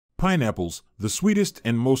Pineapples, the sweetest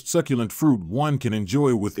and most succulent fruit one can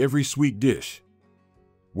enjoy with every sweet dish.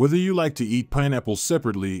 Whether you like to eat pineapples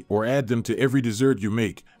separately or add them to every dessert you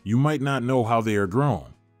make, you might not know how they are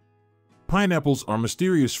grown. Pineapples are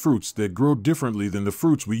mysterious fruits that grow differently than the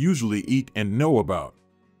fruits we usually eat and know about.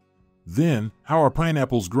 Then, how are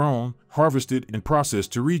pineapples grown, harvested, and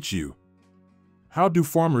processed to reach you? How do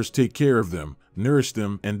farmers take care of them, nourish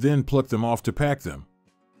them, and then pluck them off to pack them?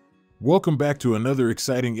 Welcome back to another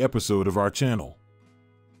exciting episode of our channel.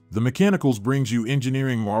 The Mechanicals brings you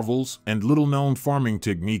engineering marvels and little-known farming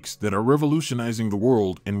techniques that are revolutionizing the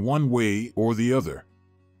world in one way or the other.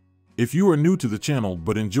 If you are new to the channel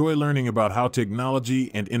but enjoy learning about how technology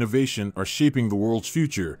and innovation are shaping the world's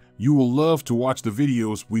future, you will love to watch the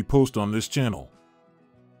videos we post on this channel.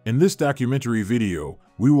 In this documentary video,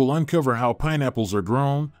 we will uncover how pineapples are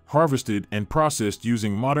grown, harvested, and processed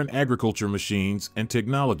using modern agriculture machines and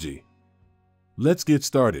technology. Let's get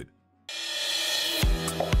started.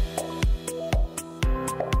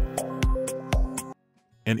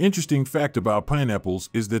 An interesting fact about pineapples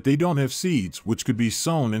is that they don't have seeds which could be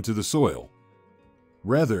sown into the soil.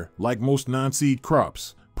 Rather, like most non-seed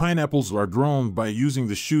crops, pineapples are grown by using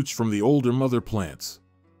the shoots from the older mother plants.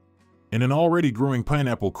 In an already growing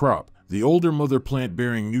pineapple crop, the older mother plant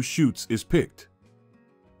bearing new shoots is picked.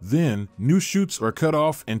 Then, new shoots are cut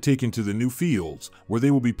off and taken to the new fields, where they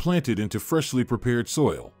will be planted into freshly prepared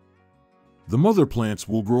soil. The mother plants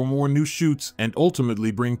will grow more new shoots and ultimately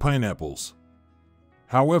bring pineapples.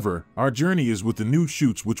 However, our journey is with the new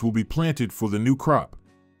shoots which will be planted for the new crop.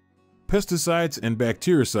 Pesticides and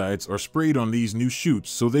bactericides are sprayed on these new shoots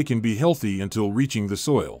so they can be healthy until reaching the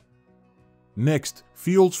soil. Next,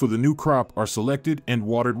 fields for the new crop are selected and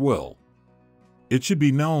watered well. It should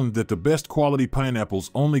be known that the best quality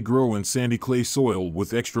pineapples only grow in sandy clay soil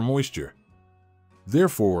with extra moisture.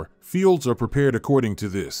 Therefore, fields are prepared according to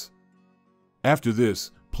this. After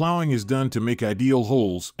this, plowing is done to make ideal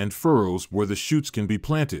holes and furrows where the shoots can be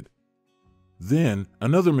planted. Then,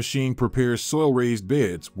 another machine prepares soil-raised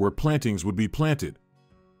beds where plantings would be planted.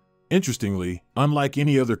 Interestingly, unlike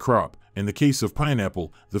any other crop, in the case of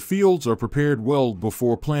pineapple, the fields are prepared well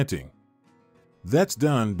before planting. That's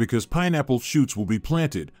done because pineapple shoots will be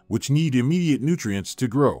planted, which need immediate nutrients to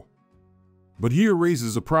grow. But here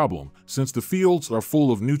raises a problem, since the fields are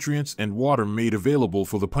full of nutrients and water made available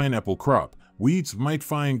for the pineapple crop. Weeds might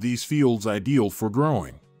find these fields ideal for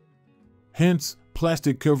growing. Hence,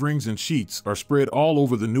 plastic coverings and sheets are spread all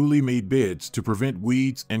over the newly made beds to prevent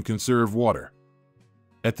weeds and conserve water.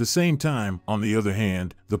 At the same time, on the other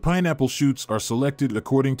hand, the pineapple shoots are selected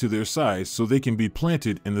according to their size so they can be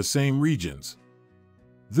planted in the same regions.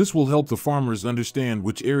 This will help the farmers understand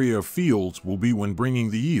which area of fields will be when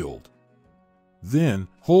bringing the yield. Then,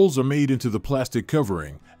 holes are made into the plastic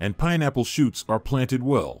covering, and pineapple shoots are planted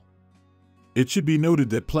well. It should be noted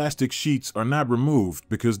that plastic sheets are not removed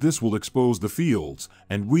because this will expose the fields,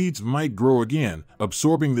 and weeds might grow again,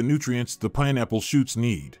 absorbing the nutrients the pineapple shoots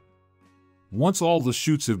need. Once all the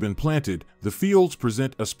shoots have been planted, the fields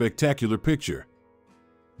present a spectacular picture.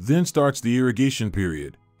 Then starts the irrigation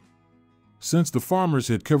period. Since the farmers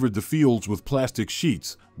had covered the fields with plastic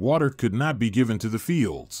sheets, water could not be given to the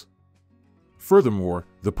fields. Furthermore,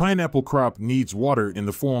 the pineapple crop needs water in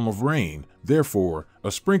the form of rain, therefore,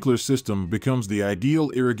 a sprinkler system becomes the ideal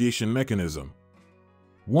irrigation mechanism.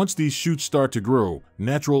 Once these shoots start to grow,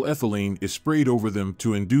 natural ethylene is sprayed over them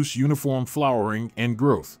to induce uniform flowering and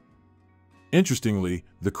growth. Interestingly,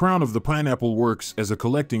 the crown of the pineapple works as a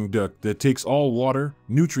collecting duct that takes all water,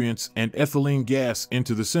 nutrients, and ethylene gas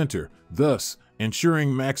into the center, thus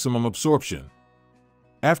ensuring maximum absorption.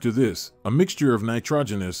 After this, a mixture of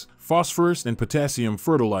nitrogenous, phosphorus, and potassium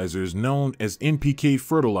fertilizers known as NPK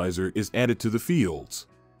fertilizer is added to the fields.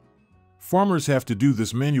 Farmers have to do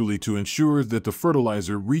this manually to ensure that the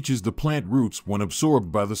fertilizer reaches the plant roots when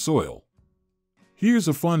absorbed by the soil. Here's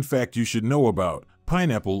a fun fact you should know about.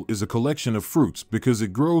 Pineapple is a collection of fruits because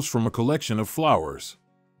it grows from a collection of flowers.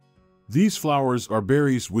 These flowers are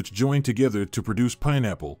berries which join together to produce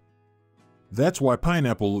pineapple. That's why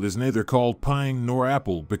pineapple is neither called pine nor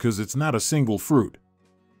apple, because it's not a single fruit.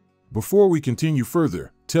 Before we continue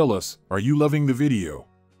further, tell us, are you loving the video?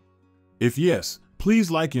 If yes,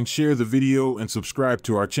 please like and share the video and subscribe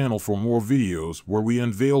to our channel for more videos where we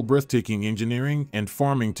unveil breathtaking engineering and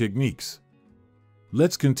farming techniques.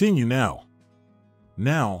 Let's continue now.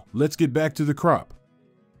 Now, let's get back to the crop.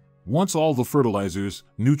 Once all the fertilizers,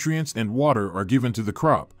 nutrients, and water are given to the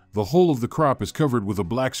crop, the whole of the crop is covered with a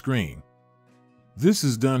black screen. This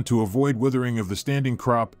is done to avoid withering of the standing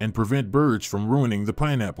crop and prevent birds from ruining the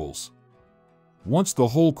pineapples. Once the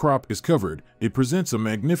whole crop is covered, it presents a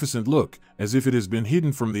magnificent look, as if it has been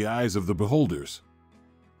hidden from the eyes of the beholders.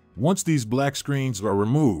 Once these black screens are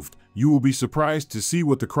removed, you will be surprised to see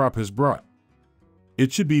what the crop has brought.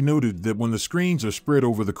 It should be noted that when the screens are spread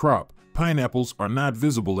over the crop, pineapples are not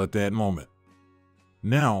visible at that moment.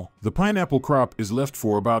 Now, the pineapple crop is left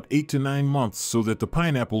for about 8 to 9 months so that the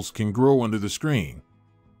pineapples can grow under the screen.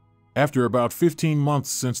 After about 15 months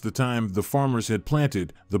since the time the farmers had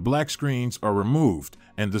planted, the black screens are removed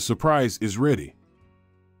and the surprise is ready.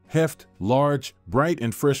 Heft, large, bright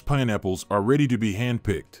and fresh pineapples are ready to be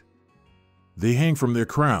handpicked. They hang from their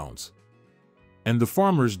crowns, and the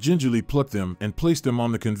farmers gingerly pluck them and place them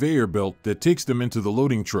on the conveyor belt that takes them into the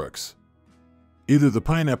loading trucks. Either the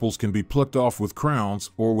pineapples can be plucked off with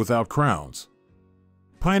crowns or without crowns.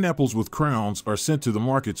 Pineapples with crowns are sent to the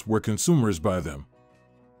markets where consumers buy them.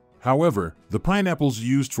 However, the pineapples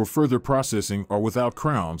used for further processing are without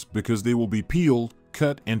crowns because they will be peeled,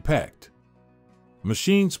 cut, and packed.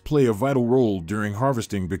 Machines play a vital role during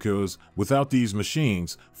harvesting because, without these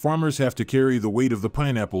machines, farmers have to carry the weight of the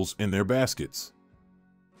pineapples in their baskets.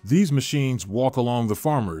 These machines walk along the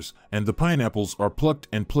farmers, and the pineapples are plucked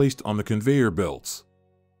and placed on the conveyor belts.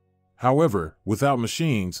 However, without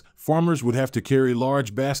machines, farmers would have to carry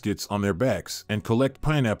large baskets on their backs and collect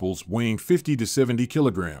pineapples weighing 50 to 70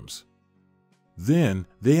 kilograms. Then,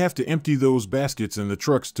 they have to empty those baskets in the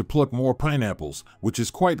trucks to pluck more pineapples, which is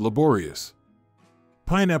quite laborious.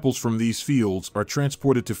 Pineapples from these fields are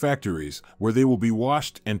transported to factories where they will be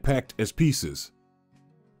washed and packed as pieces.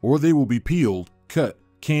 Or they will be peeled, cut,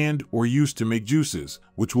 canned, or used to make juices,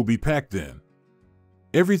 which will be packed then.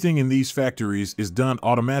 Everything in these factories is done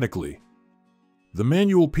automatically. The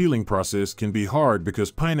manual peeling process can be hard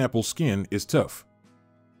because pineapple skin is tough.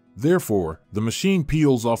 Therefore, the machine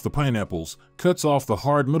peels off the pineapples, cuts off the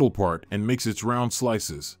hard middle part, and makes its round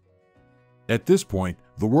slices. At this point,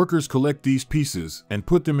 the workers collect these pieces and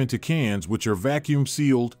put them into cans which are vacuum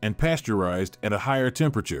sealed and pasteurized at a higher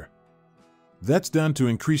temperature. That's done to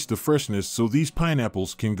increase the freshness so these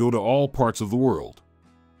pineapples can go to all parts of the world.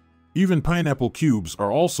 Even pineapple cubes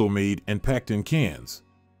are also made and packed in cans.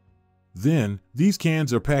 Then, these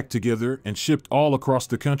cans are packed together and shipped all across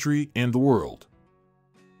the country and the world.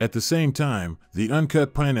 At the same time, the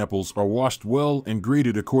uncut pineapples are washed well and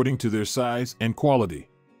graded according to their size and quality.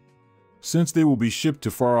 Since they will be shipped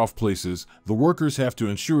to far-off places, the workers have to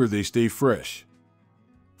ensure they stay fresh.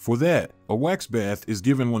 For that, a wax bath is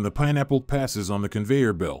given when the pineapple passes on the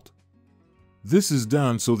conveyor belt. This is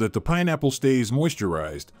done so that the pineapple stays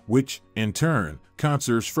moisturized, which, in turn,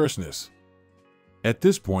 conserves freshness. At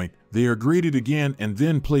this point, they are graded again and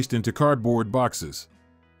then placed into cardboard boxes.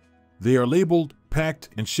 They are labeled, packed,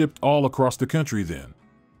 and shipped all across the country then.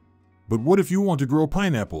 But what if you want to grow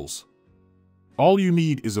pineapples? All you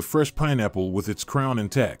need is a fresh pineapple with its crown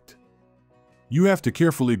intact. You have to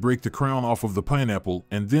carefully break the crown off of the pineapple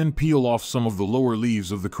and then peel off some of the lower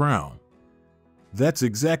leaves of the crown. That's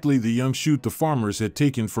exactly the young shoot the farmers had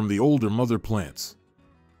taken from the older mother plants.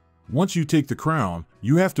 Once you take the crown,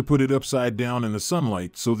 you have to put it upside down in the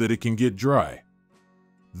sunlight so that it can get dry.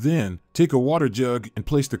 Then, take a water jug and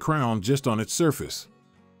place the crown just on its surface.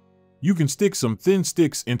 You can stick some thin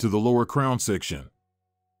sticks into the lower crown section.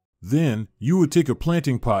 Then, you would take a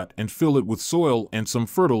planting pot and fill it with soil and some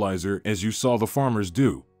fertilizer as you saw the farmers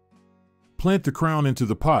do. Plant the crown into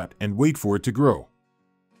the pot and wait for it to grow.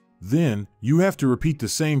 Then, you have to repeat the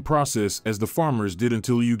same process as the farmers did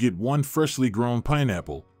until you get one freshly grown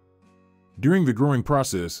pineapple. During the growing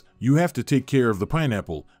process, you have to take care of the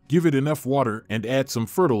pineapple, give it enough water, and add some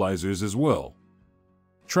fertilizers as well.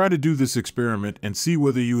 Try to do this experiment and see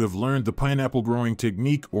whether you have learned the pineapple growing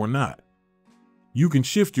technique or not. You can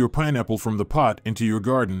shift your pineapple from the pot into your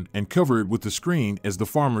garden and cover it with the screen as the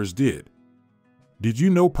farmers did. Did you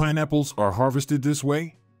know pineapples are harvested this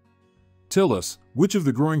way? Tell us, which of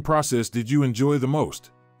the growing process did you enjoy the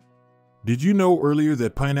most? Did you know earlier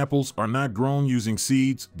that pineapples are not grown using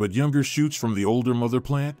seeds but younger shoots from the older mother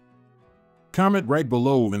plant? Comment right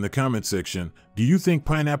below in the comment section, do you think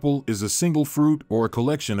pineapple is a single fruit or a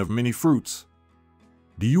collection of many fruits?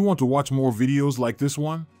 Do you want to watch more videos like this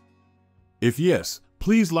one? If yes,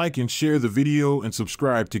 please like and share the video and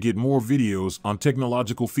subscribe to get more videos on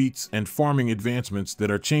technological feats and farming advancements that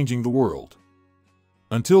are changing the world.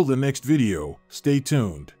 Until the next video, stay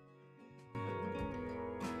tuned.